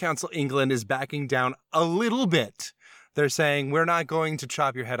 Arts Council England is backing down a little bit. They're saying, we're not going to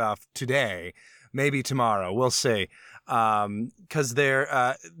chop your head off today, maybe tomorrow. We'll see. because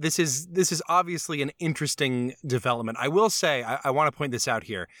this is obviously an interesting development. I will say I want to point this out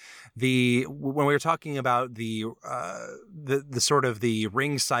here. When we were talking about the sort of the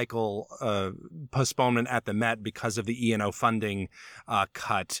ring cycle postponement at the Met because of the E&O funding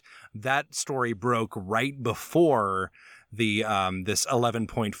cut, that story broke right before the this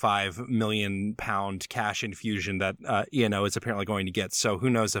 11.5 million pound cash infusion that E&O is apparently going to get. So who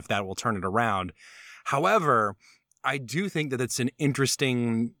knows if that will turn it around. However, I do think that it's an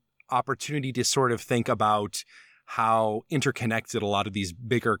interesting opportunity to sort of think about how interconnected a lot of these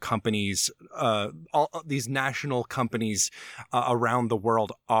bigger companies, all these national companies around the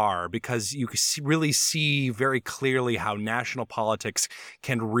world are, because you really see very clearly how national politics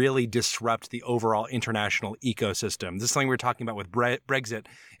can really disrupt the overall international ecosystem. This is something we were talking about with Brexit,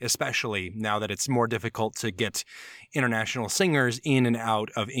 especially now that it's more difficult to get international singers in and out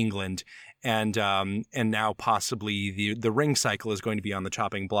of England. And now possibly the ring cycle is going to be on the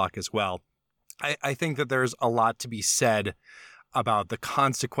chopping block as well. I think that there's a lot to be said about the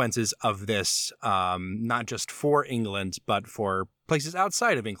consequences of this, not just for England, but for places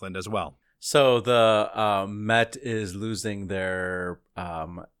outside of England as well. So the Met is losing their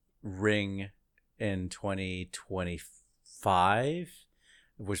ring in 2025,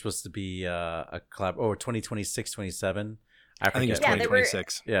 which was supposed to be a collab, or 2026, 27. I think it's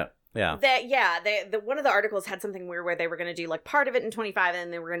 2026. Yeah. Yeah. One of the articles had something weird where they were going to do like part of it in 25 and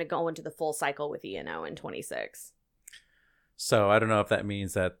then they were going to go into the full cycle with E&O in 26. So I don't know if that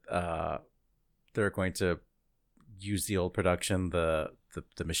means that they're going to use the old production, the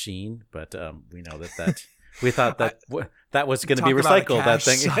machine, but we know that we thought that that was going to be recycled. That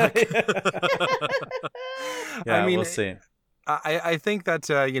thing. Yeah, I mean, we'll see. I think that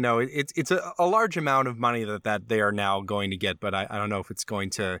it's a large amount of money that they are now going to get, but I don't know if it's going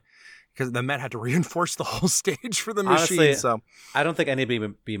to, because the Met had to reinforce the whole stage for the machine. Honestly, so I don't think anybody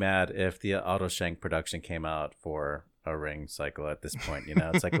would be mad if the Autoshank production came out for a ring cycle at this point.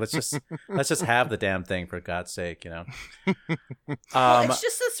 It's like let's just have the damn thing, for God's sake. Well, it's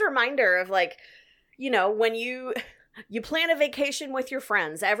just this reminder of like, when you plan a vacation with your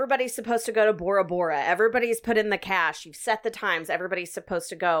friends. Everybody's supposed to go to Bora Bora. Everybody's put in the cash. You've set the times. Everybody's supposed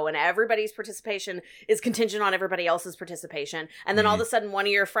to go. And everybody's participation is contingent on everybody else's participation. And then all of a sudden, one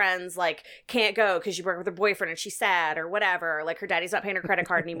of your friends, like, can't go because you broke up with her boyfriend and she's sad or whatever. Or, like, her daddy's not paying her credit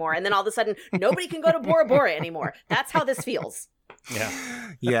card anymore. And then all of a sudden, nobody can go to Bora Bora anymore. That's how this feels. Yeah.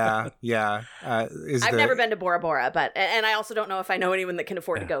 I've never been to Bora Bora, but and I also don't know if I know anyone that can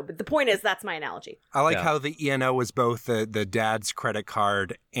afford to go. But the point is, that's my analogy. I like how the E&O was both the dad's credit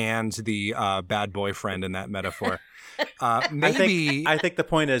card and the bad boyfriend in that metaphor. Maybe I think the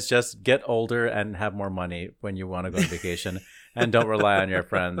point is just get older and have more money when you want to go on vacation, and don't rely on your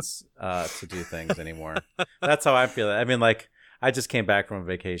friends to do things anymore. That's how I feel. I mean, like, I just came back from a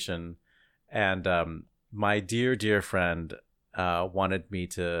vacation, and my dear friend wanted me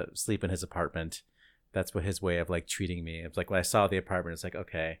to sleep in his apartment. That's what his way of like treating me. It's like when I saw the apartment, it's like,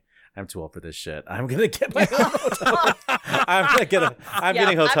 okay, I'm too old for this shit. I'm gonna get my own hotel. I'm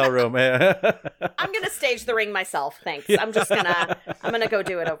getting hotel room. I'm gonna stage the ring myself. Thanks. I'm gonna go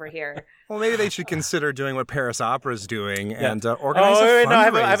do it over here. Well, maybe they should consider doing what Paris Opera's doing and organize a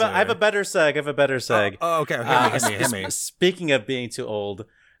fundraiser. I have a better seg. Hit me. Speaking of being too old,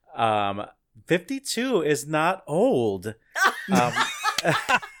 52 is not old.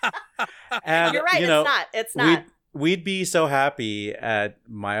 And you're right. It's not. We'd be so happy at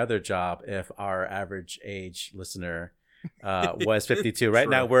my other job if our average age listener was 52. Right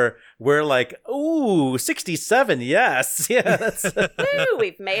now we're like, ooh, 67. Yes. Yeah. That's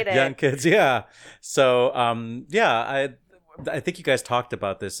we've made it. Young kids. Yeah. So, I think you guys talked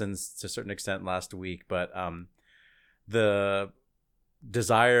about this to a certain extent last week, but the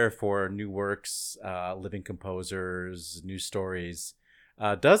desire for new works, living composers, new stories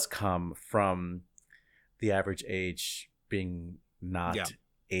does come from the average age being not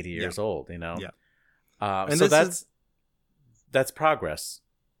 80 years old, and so that's progress.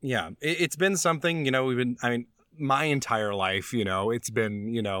 Yeah, it's been something, my entire life, it's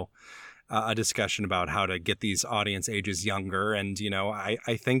been, a discussion about how to get these audience ages younger. And,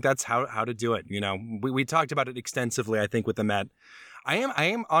 I think that's how to do it. We talked about it extensively, I think, with the Met. I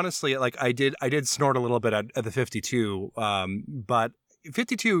am honestly, like, I did snort a little bit at the 52, but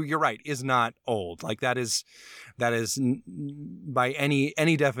 52, you're right, is not old. Like that is by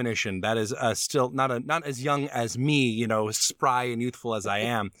any definition, that is still not as young as me, spry and youthful as I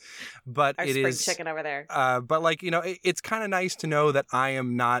am, but our it spring is chicken over there. But like, it's kind of nice to know that I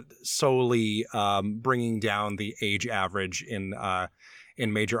am not solely bringing down the age average in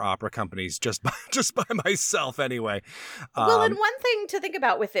in major opera companies just by myself anyway. Well, and one thing to think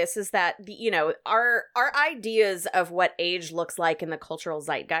about with this is that our ideas of what age looks like in the cultural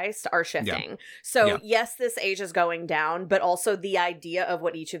zeitgeist are shifting. So yes, this age is going down, but also the idea of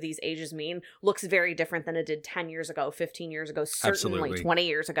what each of these ages mean looks very different than it did 10 years ago, 15 years ago, certainly Absolutely. 20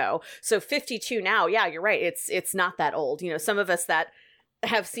 years ago. So 52 now, yeah, you're right. It's not that old. Some of us that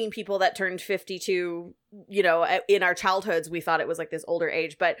have seen people that turned 52, in our childhoods, we thought it was like this older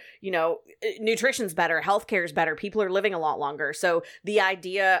age, but, nutrition's better, healthcare's better, people are living a lot longer. So the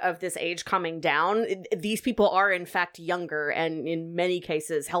idea of this age coming down, these people are in fact younger and in many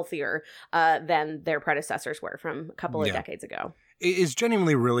cases healthier than their predecessors were from a couple of decades ago. It is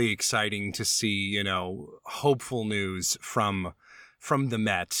genuinely really exciting to see, hopeful news from the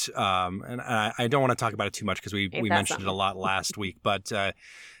Met. And I don't want to talk about it too much because we mentioned it a lot last week, but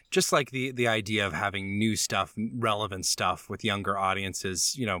just like the idea of having new stuff, relevant stuff with younger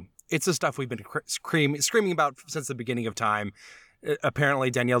audiences, it's the stuff we've been screaming about since the beginning of time.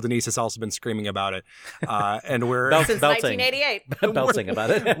 Apparently, Danielle Denise has also been screaming about it. And we're since 1988. Belting about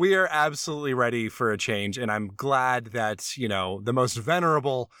it. We are absolutely ready for a change. And I'm glad that, the most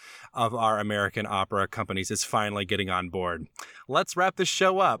venerable of our American opera companies is finally getting on board. Let's wrap this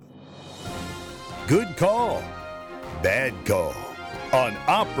show up. Good call. Bad call on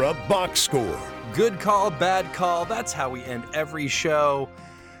Opera Box Score. Good call, bad call. That's how we end every show.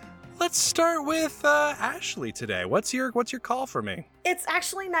 Let's start with Ashley today. What's your call for me? It's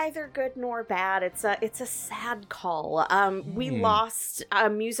actually neither good nor bad. It's a sad call. We lost a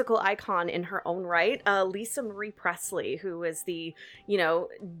musical icon in her own right, Lisa Marie Presley, who is the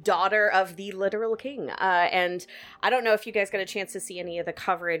daughter of the literal king. And I don't know if you guys got a chance to see any of the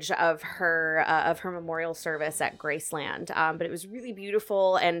coverage of her memorial service at Graceland, but it was really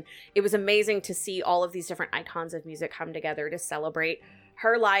beautiful, and it was amazing to see all of these different icons of music come together to celebrate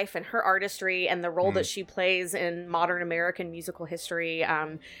her life and her artistry and the role that she plays in modern American musical history.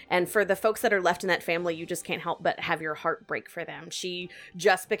 And for the folks that are left in that family, you just can't help but have your heart break for them. She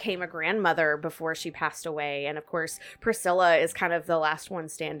just became a grandmother before she passed away. And of course, Priscilla is kind of the last one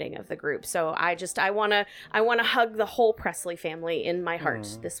standing of the group. So I want to hug the whole Presley family in my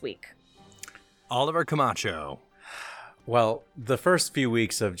heart this week. Oliver Camacho. Well, the first few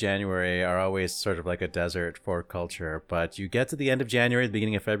weeks of January are always sort of like a desert for culture, but you get to the end of January, the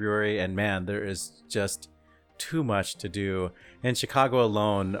beginning of February, and man, there is just too much to do. In Chicago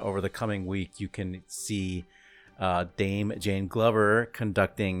alone, over the coming week, you can see Dame Jane Glover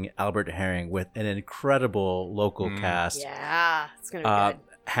conducting Albert Herring with an incredible local cast. Yeah, it's going to be good.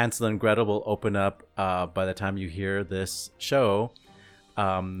 Hansel and Gretel will open up by the time you hear this show.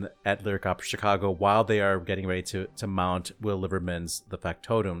 At Lyric Opera Chicago while they are getting ready to mount Will Liverman's The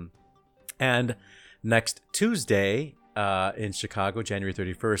Factotum. And next Tuesday in Chicago, January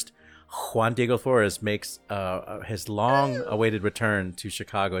 31st, Juan Diego Flores makes his long-awaited return to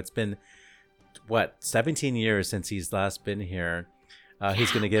Chicago. It's been, 17 years since he's last been here. He's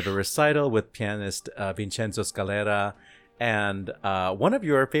going to give a recital with pianist Vincenzo Scalera. And one of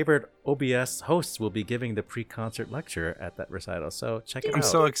your favorite OBS hosts will be giving the pre-concert lecture at that recital. So check it out. I'm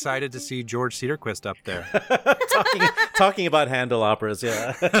so excited to see George Cedarquist up there. talking about Handel operas,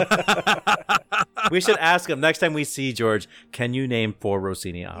 yeah. We should ask him next time we see George, can you name 4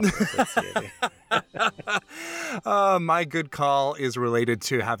 Rossini operas? Let's see. My good call is related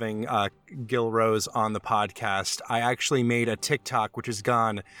to having Gil Rose on the podcast. I actually made a TikTok which has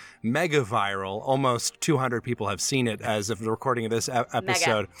gone mega viral. Almost 200 people have seen it as of the recording of this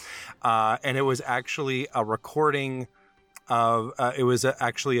episode. And it was actually a recording of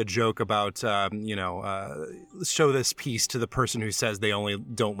actually a joke about show this piece to the person who says they only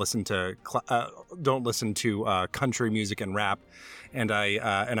don't listen to country music and rap, and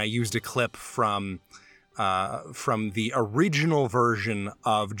I used a clip from the original version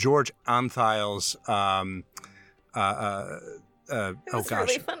of George Antheil's really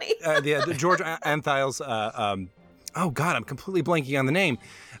funny. The George Antheil's I'm completely blanking on the name,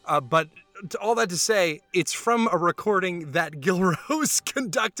 but all that to say, it's from a recording that Gil Rose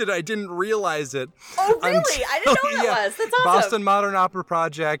conducted. I didn't realize it. Oh, really? I didn't know that was. That's awesome. Boston Modern Opera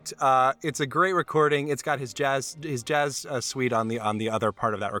Project. It's a great recording. It's got his jazz suite on the other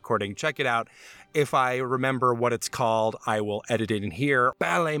part of that recording. Check it out. If I remember what it's called, I will edit it in here.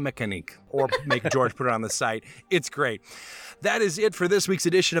 Ballet Mécanique, or make George put it on the site. It's great. That is it for this week's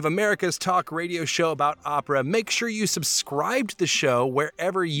edition of America's Talk radio show about opera. Make sure you subscribe to the show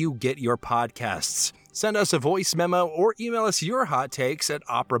wherever you get your podcasts. Send us a voice memo or email us your hot takes at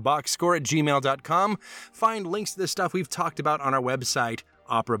operaboxscore@gmail.com. Find links to the stuff we've talked about on our website,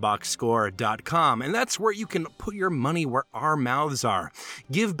 operaboxscore.com, and that's where you can put your money where our mouths are.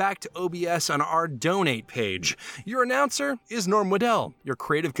 Give back to OBS on our donate page. Your announcer is Norm Waddell. Your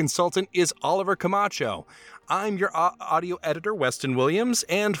creative consultant is Oliver Camacho. I'm your audio editor, Weston Williams,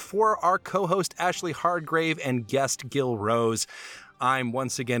 and for our co-host Ashley Hardgrave and guest Gil Rose, I'm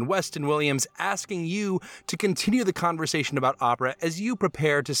once again Weston Williams, asking you to continue the conversation about opera as you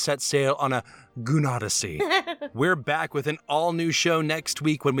prepare to set sail on a Goonodyssey. We're back with an all-new show next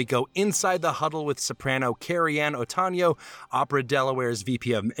week when we go inside the huddle with soprano Carrie-Anne Otanyo, Opera Delaware's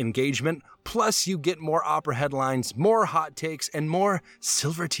VP of Engagement. Plus, you get more opera headlines, more hot takes, and more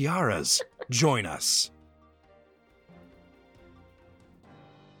silver tiaras. Join us.